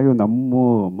కన్విషన్ అలాగే ఉంది. అమ్మో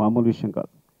మామూలు విషయం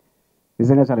కాదు,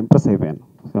 నిజంగా చాలా ఇంప్రెస్ అయిపోయాను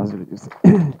చూసి.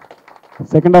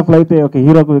 సెకండ్ హాఫ్లో అయితే ఒక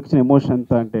హీరోకి వచ్చిన ఎమోషన్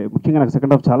అంతా అంటే ముఖ్యంగా నాకు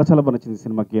సెకండ్ హాఫ్ చాలా చాలా బాగా నచ్చింది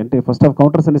సినిమాకి. అంటే ఫస్ట్ హాఫ్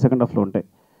కౌంటర్స్ అన్ని సెకండ్ హాఫ్లో ఉంటాయి,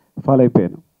 ఫాలో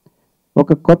అయిపోయాను.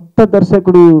 ఒక కొత్త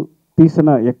దర్శకుడు తీసిన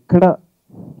ఎక్కడ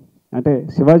అంటే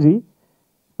శివాజీ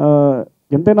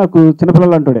ఎంతే నాకు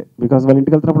చిన్నపిల్లలు అంటాడే, బికాజ్ వాళ్ళ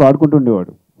ఇంటికి వెళ్తున్నప్పుడు ఆడుకుంటూ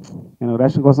ఉండేవాడు. నేను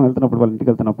రేషన్ కోసం వెళ్తున్నప్పుడు వాళ్ళ ఇంటికి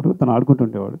వెళ్తున్నప్పుడు తను ఆడుకుంటూ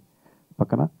ఉండేవాడు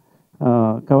పక్కన.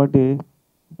 కాబట్టి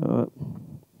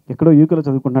ఎక్కడో యూకేలో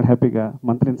చదువుకుంటున్నాడు హ్యాపీగా,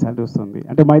 మంత్లీ శాలరీ వస్తుంది.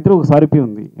 అంటే మా ఇద్దరు ఒక సారిపి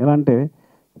ఉంది. ఎలా అంటే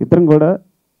ఇద్దరం కూడా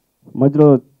మధ్యలో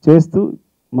చేస్తూ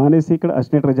మానేసి ఇక్కడ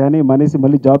అసిస్టెంట్గా జాయిన్ అయ్యి మానేసి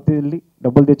మళ్ళీ జాబ్ వెళ్ళి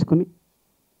డబ్బులు తెచ్చుకుని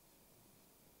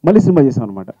మళ్ళీ సినిమా చేసాం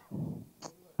అనమాట.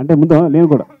 అంటే ముందు నేను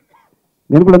కూడా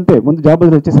అంతే, ముందు జాబ్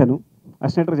బదులు వచ్చేసాను,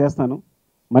 అసిస్టెంట్గా చేస్తాను,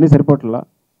 మనీ సరిపోట్లా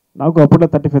నాకు. అప్పట్లో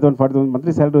 35,000 40,000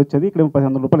 మంత్లీ శాలరీ వచ్చేది, ఇక్కడ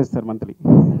 1,500 రూపాయలు ఇస్తారు మంత్లీ.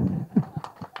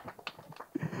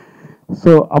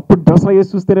 సో అప్పుడు డ్రెస్లో వేసి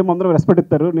చూస్తేనేమో అందరూ రెస్పెక్ట్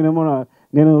ఇస్తారు.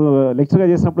 నేను లెక్చర్గా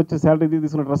చేసినప్పుడు వచ్చే శాలరీ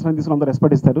తీసుకున్న డ్రెస్లో తీసుకుని అందరూ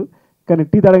రెస్పెక్ట్ ఇస్తారు. కానీ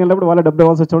టీ తాగలిగినప్పుడు వాళ్ళ డబ్బు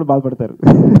ఇవ్వాల్సి వచ్చేవాడు బాధపడతారు.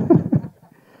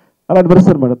 అలాంటి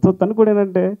పరిస్థితి అనమాట. సో తను కూడా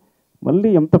ఏంటంటే మళ్ళీ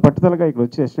ఎంత పట్టుదలగా ఇక్కడ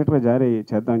వచ్చి అసిస్టెంట్గా జాయిన్ అయ్యి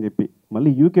చేద్దామని చెప్పి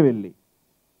మళ్ళీ యూకే వెళ్ళి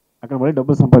అక్కడ మళ్ళీ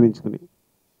డబ్బులు సంపాదించుకుని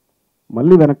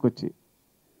మళ్ళీ వెనక్కి వచ్చి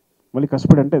మళ్ళీ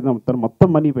కష్టపడి అంటే తను మొత్తం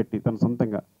మనీ పెట్టి తను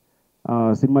సొంతంగా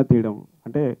సినిమా తీయడం.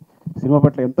 అంటే సినిమా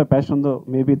పట్ల ఎంత ప్యాషన్ ఉందో,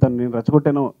 మేబీ తను నేను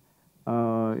రెచ్చగొట్టానో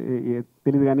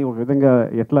తెలియదు, కానీ ఒక విధంగా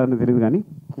ఎట్లా అని తెలియదు, కానీ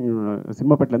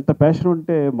సినిమా పట్ల ఎంత ప్యాషన్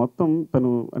ఉంటే మొత్తం తను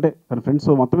అంటే తన ఫ్రెండ్స్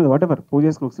మొత్తం మీద వాట్ ఎవర్ పూజ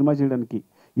చేసుకుని ఒక సినిమా చేయడానికి,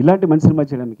 ఇలాంటి మంచి సినిమా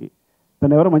చేయడానికి.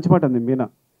 తను ఎవరో మంచి మాట అంది మీనా,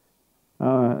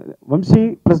 వంశీ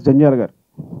ప్లస్ జంజార్ గారు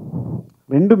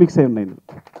రెండు మిక్స్ అయి ఉన్నాయి.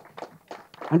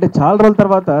 అంటే చాలా రోజుల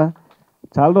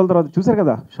తర్వాత చూశారు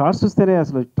కదా, షార్ట్స్ చూస్తేనే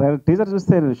అసలు టీజర్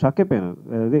చూస్తే షాక్ అయిపోయాను.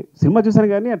 అదే సినిమా చూశాను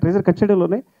కానీ ఆ టీజర్ కట్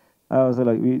చేయడంలోనే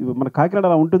అసలు మన కాకినాడ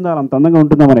అలా ఉంటుందా, అంత అందంగా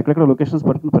ఉంటుందా, మనం ఎక్కడెక్కడ లొకేషన్స్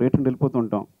పడుతుంది పర్యటన వెళ్ళిపోతూ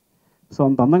ఉంటాం. సో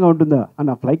అంత అందంగా ఉంటుందా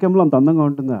అని ఆ ఫ్లై క్యామ్లో అంత అందంగా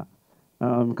ఉంటుందా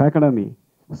కాకినాడని.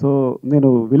 సో నేను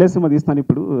విలేజ్ సినిమా తీస్తాను,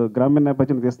 ఇప్పుడు గ్రామీణ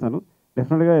నేపథ్యం తీస్తాను.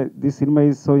 డెఫినెట్గా this cinema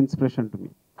is so inspiration to me,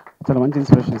 చాలా మంచి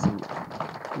ఇన్స్పిరేషన్ సినిమా.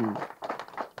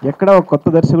 ఎక్కడ ఒక కొత్త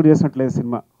దర్శకుడు చేసినట్లేదు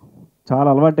సినిమా, చాలా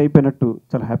అలవాటు అయిపోయినట్టు,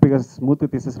 చాలా హ్యాపీగా స్మూత్గా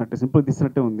తీసేసినట్టే, సింపుల్గా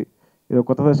తీసినట్టే ఉంది. ఏదో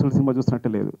కొత్త దర్శకుడు సినిమా చూసినట్టే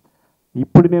లేదు.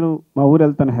 ఇప్పుడు నేను మా ఊరు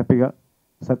వెళ్తాను హ్యాపీగా,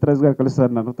 సత్యరాజ్ గారు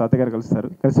కలుస్తారు, నన్ను తాతయ్య గారు కలుస్తారు.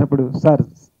 కలిసినప్పుడు సార్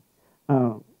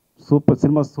సూపర్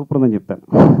సినిమా సూపర్ ఉందని చెప్తాను.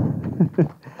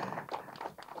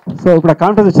 సో ఇప్పుడు ఆ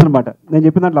కాన్ఫిడెన్స్ వచ్చిందనమాట. నేను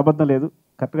చెప్పిన దాంట్లో అబద్ధం లేదు,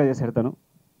 కరెక్ట్గా చేసి పెడతాను.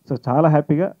 సో చాలా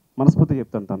హ్యాపీగా మనస్ఫూర్తిగా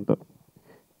చెప్తాను తనతో.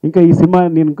 ఇంకా ఈ సినిమా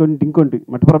నేను ఇంకోటి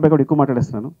మట్టపరపై కూడా ఎక్కువ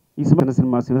మాట్లాడేస్తున్నాను. ఈ సినిమా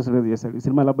శ్రీనివాస్ చేశాడు. ఈ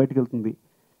సినిమా ఎలా బయటకు వెళ్తుంది,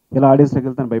 ఎలా ఆడియన్స్లోకి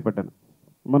వెళ్తాను భయపడ్డాను.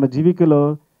 మన జీవికలో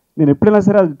నేను ఎప్పుడైనా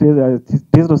సరే అది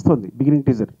టీజర్ వస్తుంది, బిగినింగ్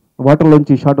టీజర్,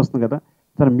 వాటర్లోంచి షార్ట్ వస్తుంది కదా,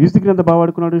 తన మ్యూజిక్ని ఎంత బాగా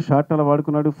వాడుకున్నాడు, షార్ట్ అలా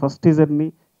వాడుకున్నాడు. ఫస్ట్ టీజర్ని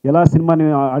ఎలా సినిమాని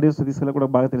ఆడియన్స్లో తీసుకెళ్ళి కూడా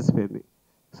బాగా తెలిసిపోయింది.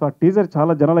 సో ఆ టీజర్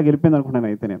చాలా జనాలకు వెళ్ళిపోయింది అనుకున్నాను.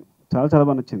 అయితే నేను చాలా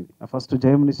బాగా నచ్చింది. ఆ ఫస్ట్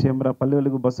జయము నిశ్చయము రా పల్లె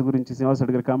వెలుగు బస్సు గురించి శ్రీనివాస్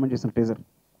రెడ్డి గారు కామెంట్ చేసిన టీజర్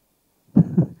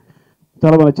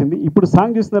చాలా బాగా నచ్చింది. ఇప్పుడు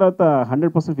సాంగ్ చూసిన తర్వాత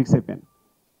 100% ఫిక్స్ అయిపోయాను.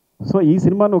 సో ఈ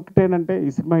సినిమాను ఒకటేంటంటే, ఈ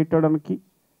సినిమా హిట్ అవడానికి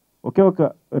ఒకే ఒక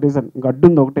రీజన్, ఇంకా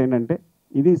అడ్డుంది ఒకటేంటంటే,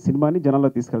 ఇది సినిమాని జనాల్లో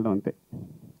తీసుకెళ్ళడం అంతే.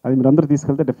 అది మీరు అందరూ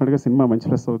తీసుకెళ్తే డెఫినెట్గా సినిమా మంచి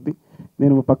ప్లస్ అవుద్ది.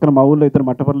 నేను పక్కన మా ఊళ్ళో ఇద్దరు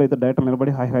మట్టపర్లో ఇద్దరు డైరెక్టర్లు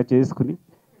నిలబడి హాయ్ చేసుకుని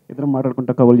ఇద్దరం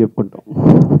మాట్లాడుకుంటా కబుర్లు చెప్పుకుంటాం.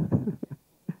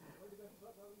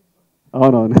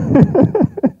 అవునవును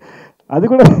అది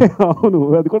కూడా అవును,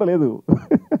 అది కూడా లేదు.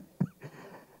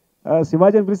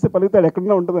 శివాజీ అని పిలిస్తే పలుకుతాడు,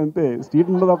 ఎక్కడన్నా ఉంటుంది అంతే, స్ట్రీట్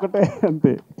ఉండదు ఒకటే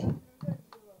అంతే.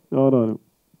 అవునవును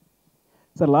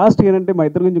సార్. లాస్ట్ ఏంటంటే మా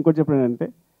ఇద్దరి గురించి ఇంకోటి చెప్పడం ఏంటంటే,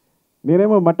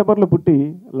 నేనేమో మట్టపర్లో పుట్టి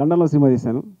లండన్లో సినిమా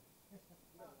చేశాను.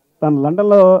 తను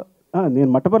లండన్లో, నేను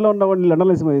మట్టపర్లో ఉన్నవాడిని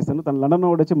లండన్లో సినిమా చేశాను, తను లండన్లో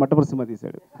కూడా వచ్చి మట్టపర్రు సినిమా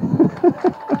తీశాడు.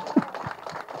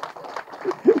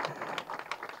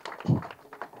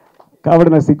 కాబట్టి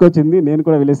నాకు సిగ్గు వచ్చింది, నేను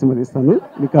కూడా వెళ్ళే సినిమా తీస్తాను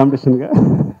మీ కాంపిటీషన్గా.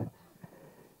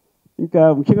 ఇంకా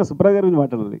ముఖ్యంగా సుబ్రాజ్ గారి గురించి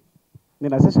మాట్లాడాలి.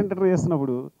 నేను అసిస్టెంట్ డైరెక్టర్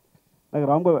చేస్తున్నప్పుడు నాకు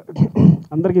రాంబాబు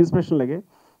అందరికీ ఇన్స్పిరేషన్ లాగే.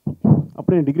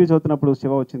 అప్పుడు నేను డిగ్రీ చదువుతున్నప్పుడు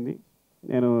శివ వచ్చింది.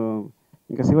 నేను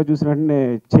ఇంకా శివ చూసిన వెంటనే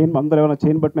చైన్, అందరూ ఏమైనా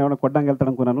చైన్ బట్టిన ఏమైనా కొట్టడానికి వెళ్తాను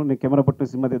అనుకున్నాను. నేను కెమెరా పట్టిన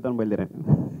సినిమా తీద్దాను బయలుదేరాను.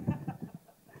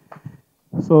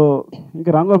 సో ఇంకా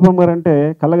రాంగోపాల్ గారు అంటే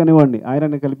కళ్ళగనివ్వండి,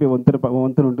 ఆయన కలిపి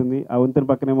వంతెన ఉంటుంది. ఆ వంతెన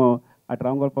పక్కనేమో అటు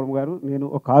రాంగోపాల్ గారు, నేను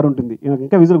ఒక కారు ఉంటుంది. నాకు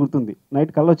ఇంకా విజువల్ గుర్తుంది.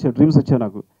 నైట్ కళ్ళు వచ్చాయి, డ్రీమ్స్ వచ్చాయి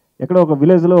నాకు. ఎక్కడో ఒక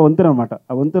విలేజ్లో వంతెన అనమాట.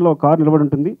 ఆ వంతెనలో ఒక కారు నిలబడి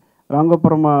ఉంటుంది.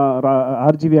 రాంగోపురం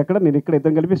ఆర్జీవి అక్కడ, నేను ఇక్కడ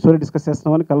ఇద్దరం కలిపి స్టోరీ డిస్కస్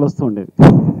చేస్తున్నామని కళ్ళు వస్తూ ఉండేది.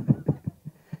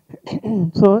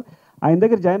 సో ఆయన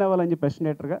దగ్గర జాయిన్ అవ్వాలని చెప్పి అసిస్టెంట్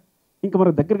డైరెక్టర్గా. ఇంకా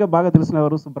మనకు దగ్గరగా బాగా తెలిసిన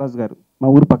వారు సుబ్రాజ్ గారు, మా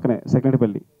ఊరు పక్కనే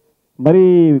సెకండపల్లి. మరి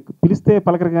పిలిస్తే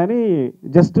పలకరు కానీ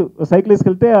జస్ట్ సైకిల్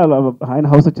వేసుకెళ్తే ఆయన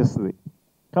హౌస్ వచ్చేస్తుంది.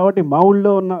 కాబట్టి మా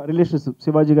ఊళ్ళో ఉన్న రిలేషన్స్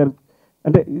శివాజీ గారు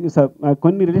అంటే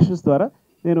కొన్ని రిలేషన్స్ ద్వారా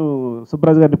నేను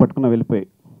సుబ్రాజ్ గారిని పట్టుకున్నా.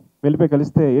 వెళ్ళిపోయి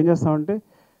కలిస్తే ఏం చేస్తామంటే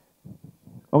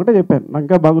ఒకటే చెప్పాను, నాకు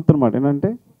ఇంకా బాగుతున్నమాట ఏంటంటే,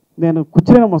 నేను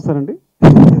కుర్చీలో వస్తానండి,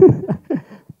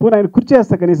 పోనీ ఆయన కుర్చీ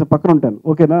వేస్తా కనీసం పక్కన ఉంటాను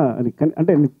ఓకేనా అని.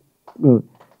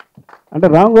 అంటే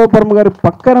రామ్ గోపాల్ గారు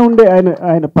పక్కన ఉండే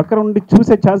ఆయన పక్కన ఉండి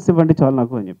చూసే ఛాన్స్ ఇవ్వండి చాలు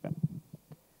నాకు అని చెప్పాను.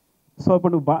 సో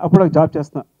అప్పుడు నాకు జాబ్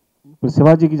చేస్తున్నా. ఇప్పుడు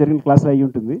శివాజీకి జరిగిన క్లాసులు అయ్యి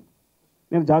ఉంటుంది,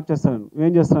 నేను జాబ్ చేస్తాను.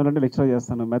 ఏం చేస్తున్నానంటే లెక్చరర్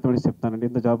చేస్తాను, మ్యాథమెటిక్స్ చెప్తానంటే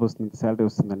ఎంత జాబ్ వస్తుంది, ఎంత శాలరీ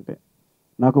వస్తుందంటే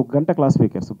నాకు 1 గంట క్లాస్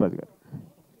పీకారు సుబ్రాజ్ గారు.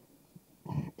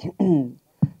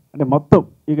 అంటే మొత్తం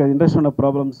ఇక ఇండస్ట్రీ ఉన్న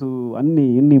ప్రాబ్లమ్స్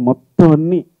అన్నీ మొత్తం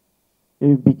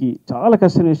ఏపీకి చాలా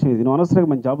కష్టం విషయం ఇది. నువ్వు అనవసరంగా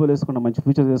మంచి జాబులు వేసుకుంటావు, మంచి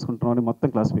ఫ్యూచర్ చేసుకుంటున్నావు అని మొత్తం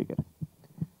క్లాస్ పీకారు.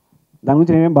 దాని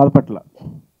గురించి నేనేం బాధపడలా.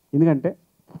 ఎందుకంటే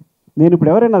నేను ఇప్పుడు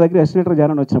ఎవరైనా నా దగ్గర ఎస్టిమేటర్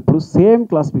జాయిన్ వచ్చినప్పుడు సేమ్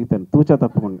క్లాస్ పీకుతాను తూచా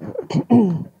తప్పకుండా.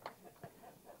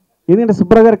 ఎందుకంటే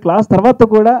సుబ్రాజ్ గారి క్లాస్ తర్వాత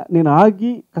కూడా నేను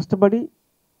ఆగి కష్టపడి,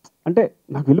 అంటే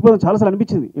నాకు వెళ్ళిపోవడం చాలాసార్లు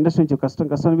అనిపించింది, ఇండస్ట్రీ నుంచి కష్టం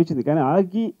అనిపించింది. కానీ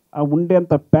ఆగి ఆ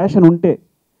ఉండేంత ప్యాషన్ ఉంటే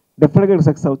డెఫినెట్గా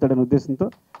సక్సెస్ అవుతాడనే ఉద్దేశంతో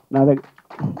నా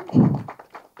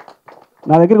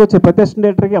దగ్గరికి వచ్చే ప్రతి అసిస్టెంట్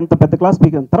డైరెక్టర్కి అంత పెద్ద క్లాస్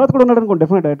పీకాను. తర్వాత కూడా ఉన్నాడు అనుకోండి,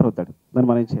 డెఫినెట్ డైరెక్టర్ అవుతాడు. దాన్ని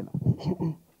మనం ఏం చేయాలి.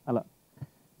 అలా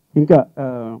ఇంకా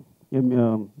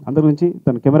అందరి గురించి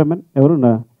తన కెమెరామెన్ ఎవరు,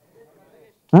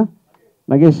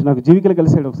 నగేష్. నాకు జీవికలు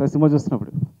కలిసాడు ఒకసారి సినిమా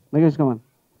చూస్తున్నప్పుడు. నగేష్ కమాన్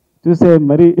చూస్తే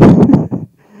మరీ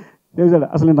చేశాడు.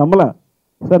 అసలు నేను నమ్మలా.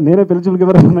 సార్ నేనే పిలిచి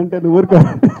కెమెరామెన్ అంటే నువ్వు ఊరుకో,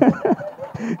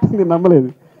 నేను నమ్మలేదు.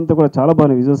 అంతా కూడా చాలా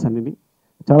బాగున్నాయి విజువల్స్ అన్ని,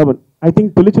 చాలా బాగుంది. ఐ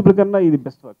థింక్ పెళ్లి చూపుల కన్నా ఇది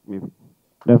బెస్ట్ వర్క్ మీది,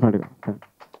 డెఫినెట్గా.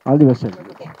 ఆల్ ది బెస్ట్ అండి.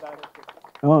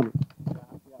 అవును,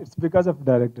 it's because of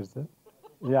director sir.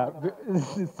 Yeah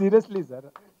seriously sir,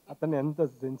 అతను ఎంత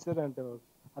సిన్సియర్ అంటే,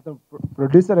 అతను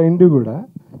ప్రొడ్యూసర్ అయింది కూడా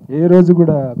ఏ రోజు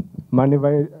కూడా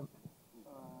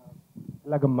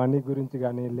ఇలాగ మనీ గురించి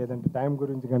కానీ లేదంటే టైం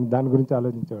గురించి కానీ దాని గురించి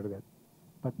ఆలోచించేవాడు కాదు.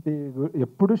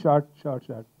 ఎప్పుడు షార్ట్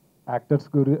యాక్టర్స్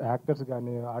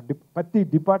కానీ ప్రతి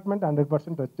డిపార్ట్మెంట్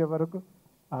 100% వచ్చే వరకు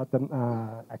అతను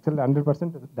యాక్చువల్లీ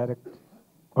 100% డైరెక్ట్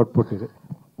అవుట్పుట్ ఇది.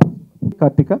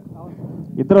 కార్తిక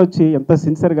ఇద్దరు వచ్చి ఎంత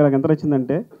సిన్సియర్గా నాకు ఎంత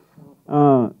వచ్చిందంటే,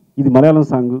 ఇది మలయాళం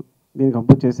సాంగ్, దీన్ని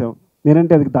కంపోజ్ చేసావు.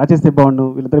 నేనంటే అది దాచేస్తే బాగుండు,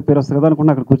 వీళ్ళిద్దరికి పేరు వస్తుంది కదా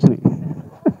అనుకున్నా అక్కడ కూర్చుని.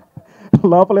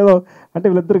 లోపల ఏదో అంటే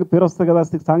వీళ్ళిద్దరికి పేరు వస్తుంది కదా,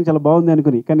 సాంగ్ చాలా బాగుంది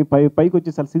అనుకుని. కానీ పైకి వచ్చి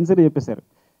చాలా సిన్సియర్గా చెప్పేశారు.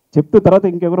 చెప్తూ తర్వాత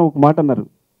ఇంకెవరో ఒక మాట అన్నారు,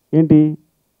 ఏంటి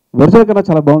ఒరిజినల్ కన్నా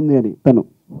చాలా బాగుంది అని తను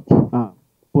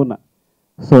పూర్ణ.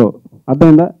 సో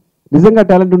అర్థమైందా, నిజంగా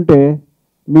టాలెంట్ ఉంటే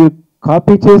మీరు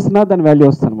కాపీ చేసినా దాని వాల్యూ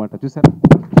వస్తుంది అనమాట, చూసారా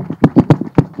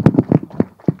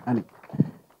అని.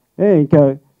 ఇంకా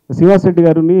శ్రీనివాస్ రెడ్డి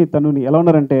గారిని తనుని ఎలా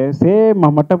ఉన్నారంటే సేమ్ మా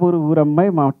మట్టపూరు ఊరు అమ్మాయి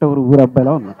మా మట్టపూరు ఊరు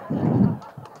అబ్బాయిలా ఉన్నారు.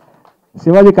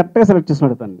 శివాజీ కరెక్ట్గా సెలెక్ట్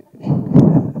చేస్తున్నాడు తన్ని.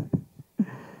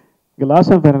 ఇక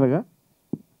లాస్ట్ అండ్ ఫైనల్గా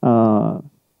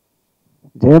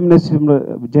జయం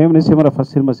నరసింహ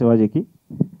ఫస్ట్ సినిమా శివాజీకి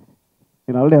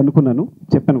నేను ఆల్రెడీ అనుకున్నాను,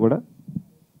 చెప్పాను కూడా.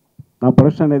 నా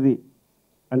ప్రొడక్షన్ అనేది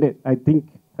అంటే ఐ థింక్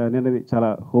నేను అది చాలా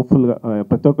హోప్ఫుల్గా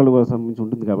ప్రతి ఒక్కళ్ళ కోసం నుంచి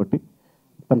ఉంటుంది కాబట్టి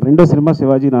తన రెండో సినిమా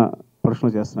శివాజీ నా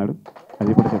ప్రొడక్షన్లో చేస్తున్నాడు,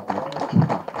 అది కూడా చెప్తున్నాను.